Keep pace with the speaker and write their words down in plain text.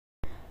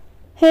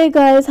Hey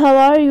guys, how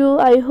are you?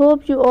 I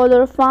hope you all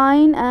are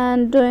fine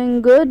and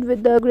doing good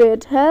with the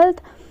great health.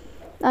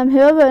 I'm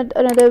here with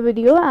another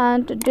video,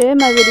 and today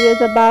my video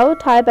is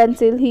about high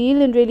pencil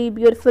heel in really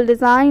beautiful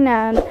design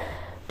and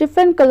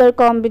different color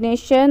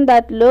combination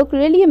that look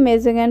really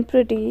amazing and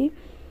pretty.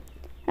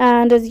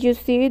 And as you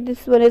see,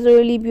 this one is a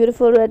really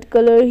beautiful red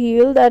color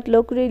heel that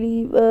look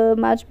really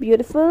much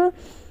beautiful,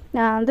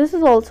 and this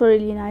is also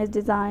really nice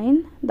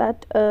design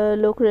that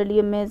look really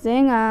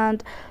amazing.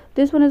 And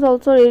this one is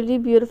also really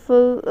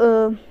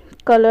beautiful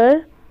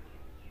color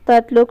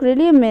that look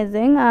really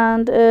amazing.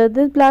 And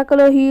this black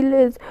color heel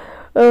is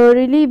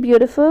really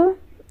beautiful,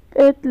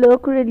 it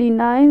look really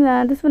nice.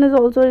 And this one is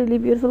also really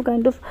beautiful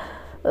kind of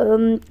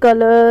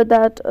color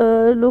that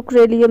look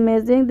really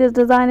amazing. This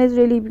design is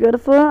really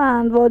beautiful,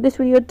 and watch this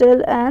video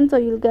till end so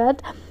you'll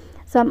get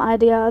some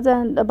ideas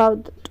and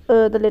about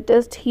the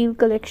latest heel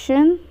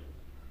collection.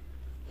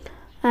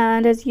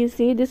 And as you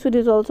see, this one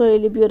is also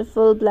really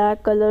beautiful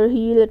black color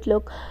heel, it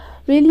look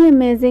really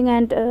amazing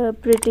and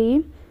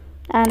pretty.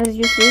 And as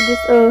you see,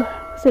 this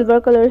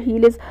silver color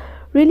heel is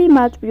really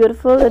much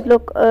beautiful, it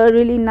look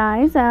really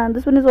nice. And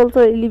this one is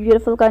also really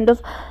beautiful kind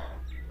of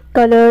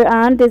color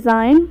and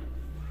design.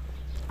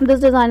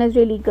 This design is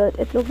really good,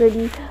 it look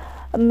really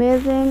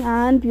amazing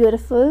and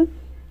beautiful.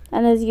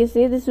 And as you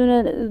see, this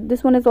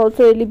one is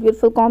also really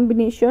beautiful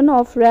combination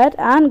of red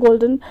and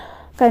golden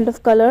kind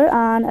of color.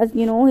 And as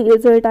you know,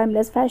 heels are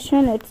timeless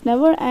fashion, it's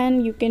never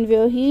end. You can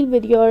wear heel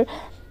with your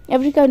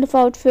every kind of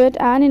outfit,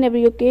 and in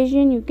every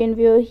occasion you can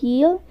wear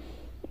heel,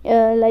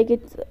 like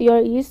it's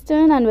your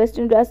eastern and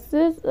western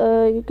dresses.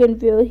 You can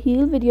wear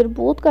heel with your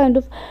both kind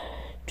of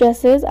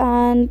dresses,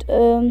 and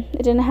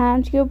it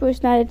enhance your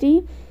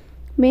personality,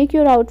 make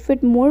your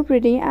outfit more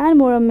pretty and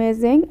more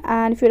amazing.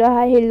 And if you're a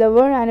high heel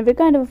lover and every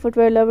kind of a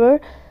footwear lover,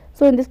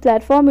 so in this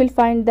platform you'll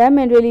find them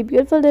in really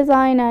beautiful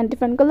design and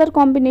different color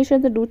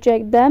combinations. So do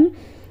check them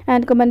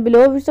and comment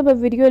below which type of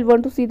video you'll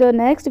want to see the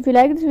next. If you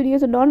like this video,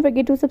 so don't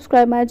forget to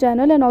subscribe my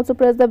channel and also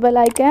press the bell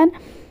icon.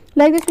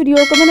 Like this video,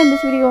 comment on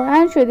this video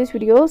and share this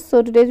video.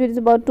 So today's video is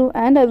about to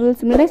end. I will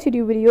see you in the next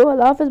video.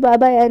 Allah Hafiz, bye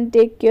bye and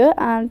take care,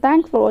 and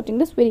thanks for watching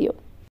this video.